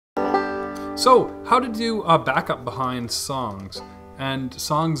So, how to do a backup behind songs, and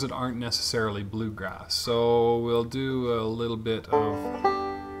songs that aren't necessarily bluegrass. So we'll do a little bit of,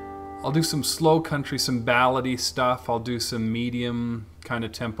 I'll do some slow country, some ballady stuff, I'll do some medium kind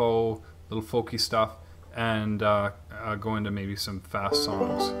of tempo, little folky stuff, and go into maybe some fast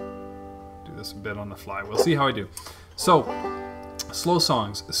songs. Do this a bit on the fly. We'll see how I do. So, slow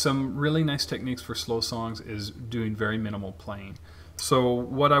songs. Some really nice techniques for slow songs is doing very minimal playing. So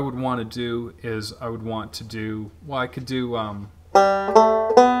what I would want to do is I would want to do, well, I could do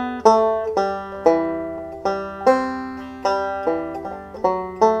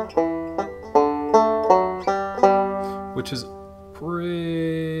which is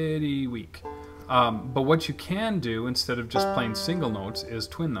pretty weak. But what you can do instead of just playing single notes is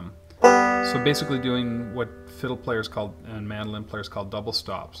twin them. So basically doing what fiddle players call and mandolin players call double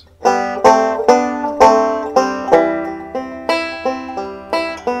stops.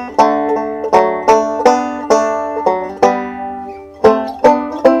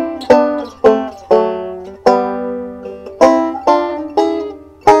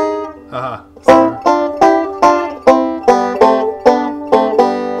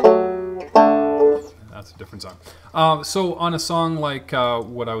 That's a different song. So on a song like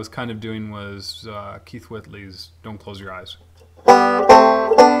what I was kind of doing was Keith Whitley's Don't Close Your Eyes.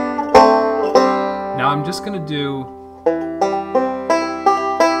 Now I'm just going to do,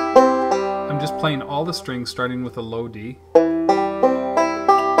 I'm just playing all the strings starting with a low D.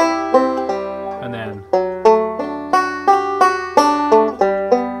 And then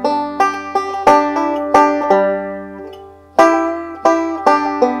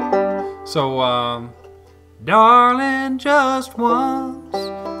so, darling, just once,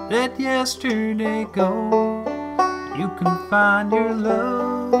 let yesterday go. You can find your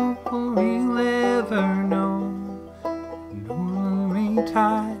love, for you'll ever know. Hold me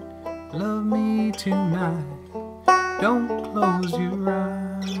tight, love me tonight. Don't close your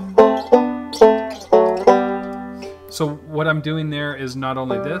eyes. So what I'm doing there is not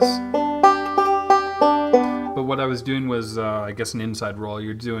only this, but what I was doing was, I guess, an inside roll.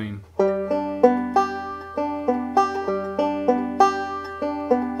 You're doing.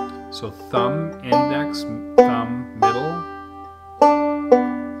 So thumb, index, thumb, middle.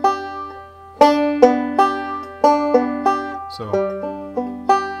 So.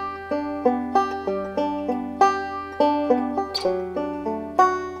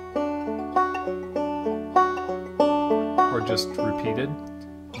 Or just repeated.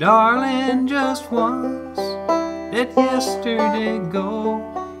 Darling, just once, let yesterday go.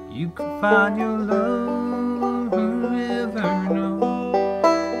 You can find your love, who'll ever know.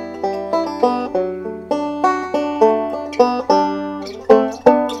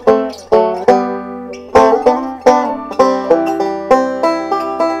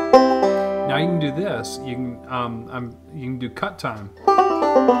 Now you can do this. You can do cut time.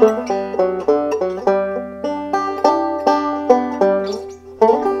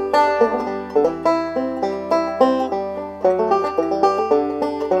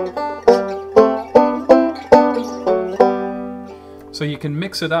 So you can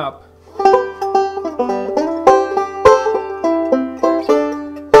mix it up.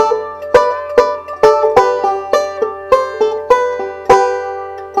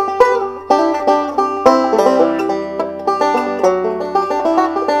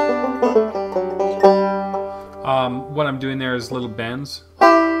 What I'm doing there is little bends.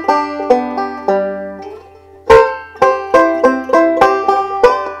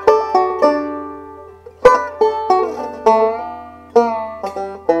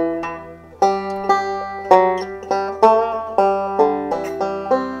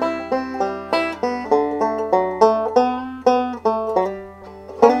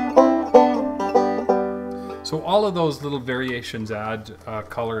 So all of those little variations add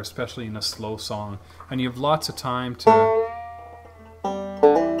color, especially in a slow song, and you have lots of time to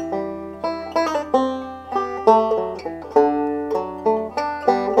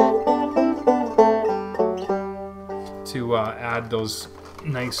add those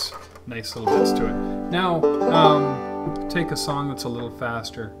nice little bits to it. Now, take a song that's a little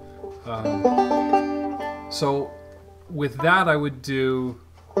faster. So with that, I would do.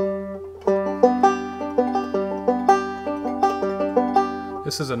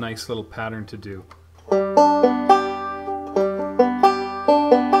 This is a nice little pattern to do.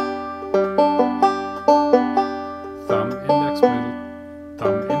 Thumb, index, middle,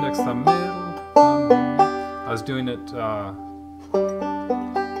 thumb, index, thumb, middle, thumb. I was doing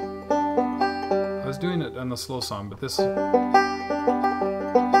it on the slow song, but this.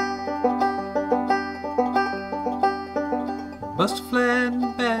 Bust a flat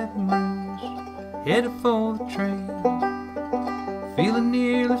in Baton Rouge. headed for the train, feeling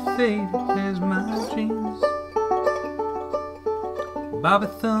nearly faded as my jeans. Bobby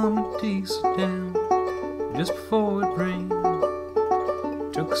thumbed the diesel down just before it rained,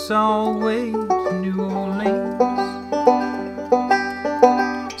 took us all the way to New Orleans.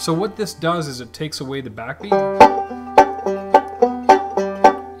 So what this does is it takes away the backbeat.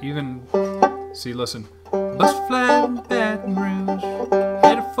 Even, see, listen. Bust flat in Baton Rouge,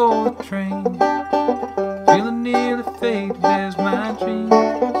 headed for the train, feeling nearly faded as my jeans.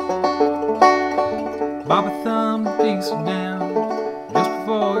 Bobby thumbed the diesel down just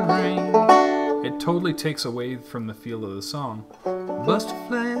before it rained. It totally takes away from the feel of the song. Bust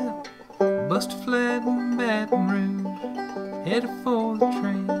flat in Baton Rouge, headed for the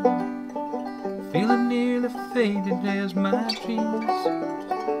train, feeling nearly faded as my jeans.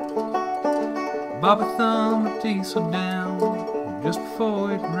 Bobby thumbed the diesel down just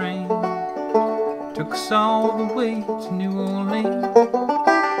before it rained, took us all the way to New Orleans.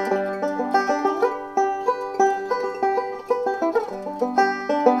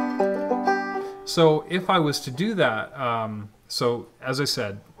 So if I was to do that, so as I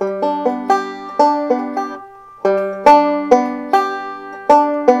said,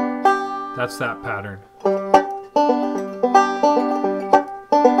 that's that pattern.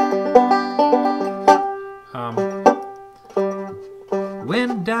 When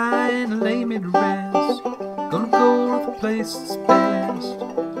I die and lay me to rest, gonna go to the place that's best.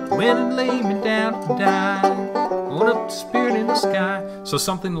 When I lay me down to die, going up to spirit in the sky. So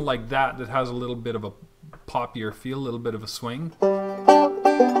something like that that has a little bit of a poppier feel, a little bit of a swing.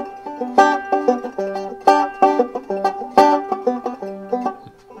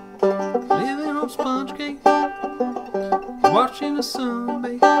 Living on sponge cake, watching the sun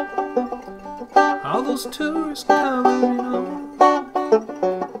bake, all those tourists covered in oil.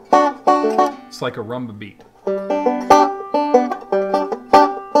 It's like a rumba beat.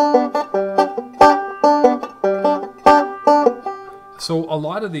 So a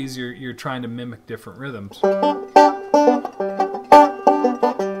lot of these you're trying to mimic different rhythms.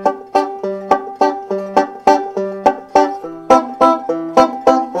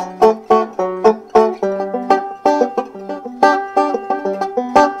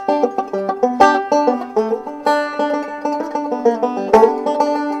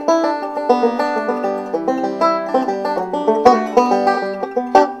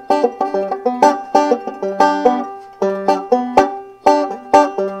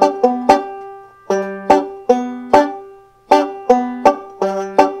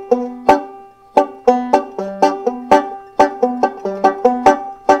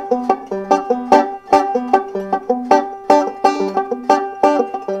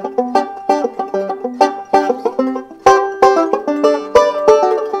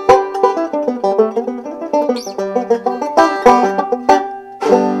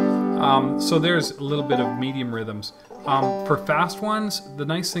 So there's a little bit of medium rhythms. For fast ones, the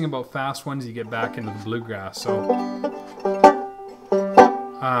nice thing about fast ones, you get back into the bluegrass. So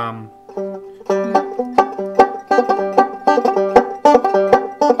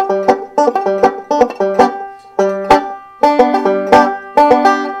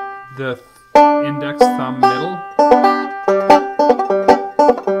the index, thumb, middle.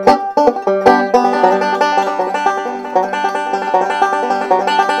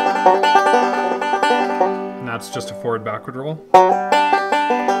 That's just a forward backward roll.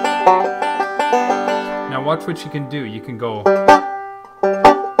 Now watch what you can do. You can go.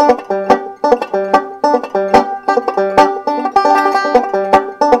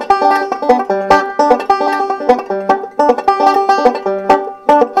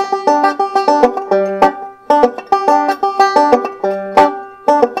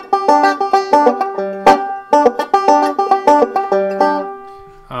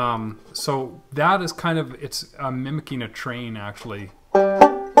 So that is kind of, it's mimicking a train actually.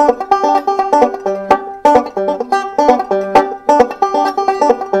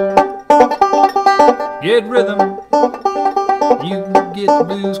 Get rhythm, you get the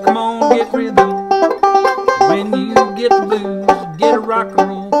blues, come on, get rhythm. When you get the blues, get a rock and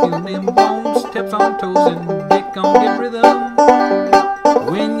roll, feel them bones, steps on toes, and get on, get rhythm.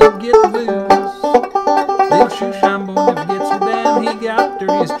 When you get the blues, little shoe shine boy never gets so down. He got the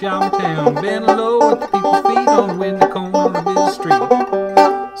dirtiest job in town, bend low at the people's feet on the windy corner of the busy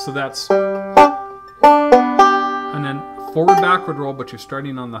street. So that's, and then forward backward roll, but you're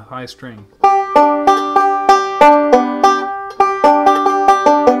starting on the high string.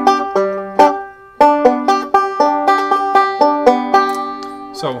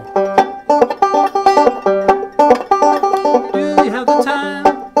 So, do you have the time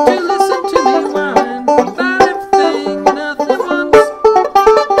to listen to me while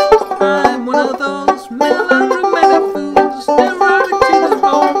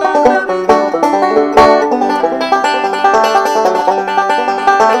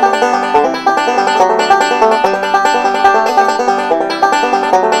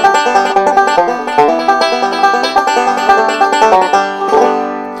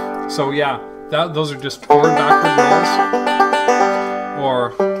those are just forward backward rolls,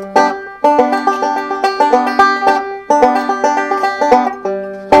 or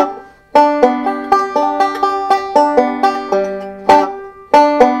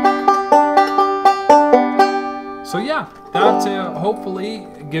so yeah, that hopefully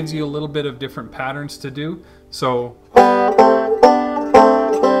gives you a little bit of different patterns to do. So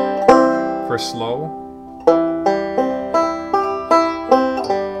for slow,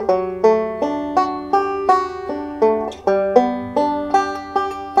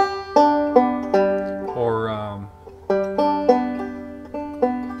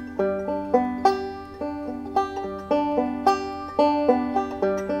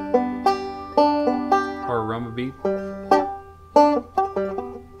 or a rumba beat,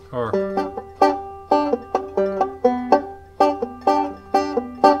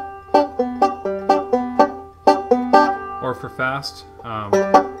 or for fast,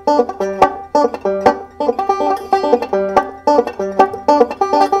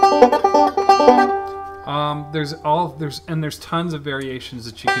 there's tons of variations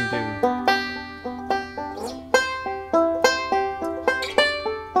that you can do.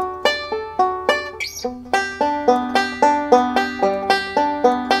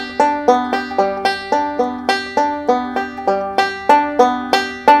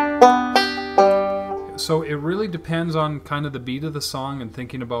 So it really depends on kind of the beat of the song and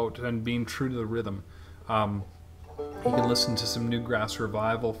thinking about and being true to the rhythm. You can listen to some Newgrass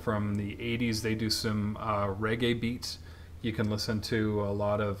Revival from the 80s. They do some reggae beats. You can listen to a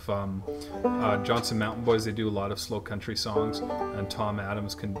lot of Johnson Mountain Boys. They do a lot of slow country songs. And Tom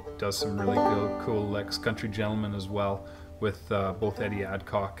Adams does some really cool licks. Country Gentleman as well, with both Eddie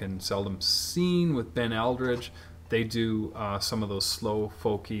Adcock and Seldom Seen with Ben Eldridge. They do some of those slow,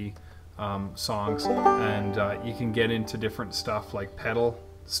 folky songs. And you can get into different stuff like pedal,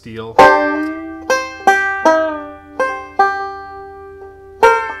 steel.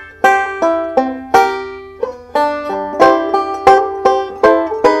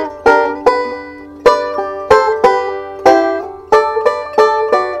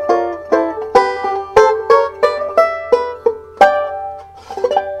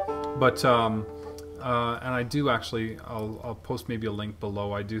 But and I do actually, I'll post maybe a link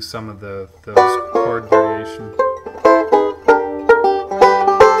below. I do some of those chord variation.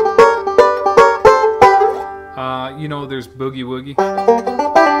 You know, there's Boogie Woogie.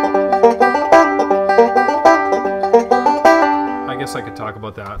 I guess I could talk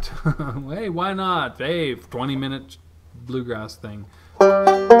about that. Hey, why not? Hey, 20-minute bluegrass thing.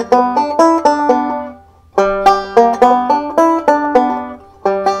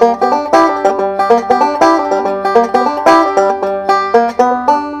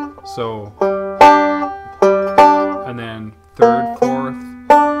 So, and then third, fourth.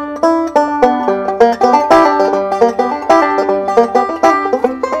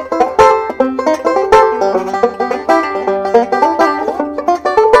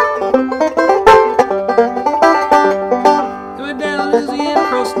 Went down Louisiana,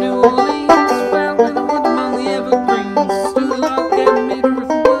 across New Orleans, found in the woods among the evergreens. Stood a log cabin made of earth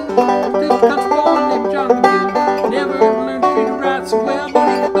and wood. Stood a country boy named John McGill. Never learned to read or write so well, but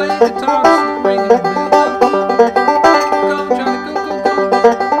he could play guitar just like ringing a bell. Go Johnny, go, go, go.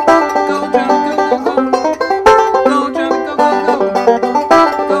 Go Johnny, go, go, go. Go Johnny, go, go, go.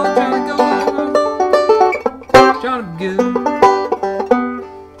 Go Johnny, go, go, go. Johnny McGill.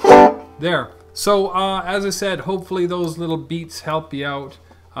 There. So, as I said, hopefully those little beats help you out.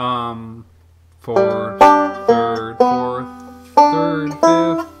 Fourth, third, fourth, third,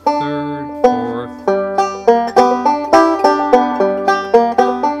 fifth, third, fourth.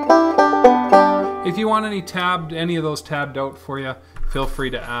 If you want any of those tabbed out for you, feel free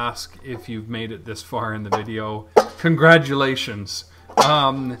to ask. If you've made it this far in the video, congratulations.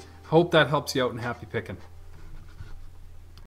 Hope that helps you out, and happy picking.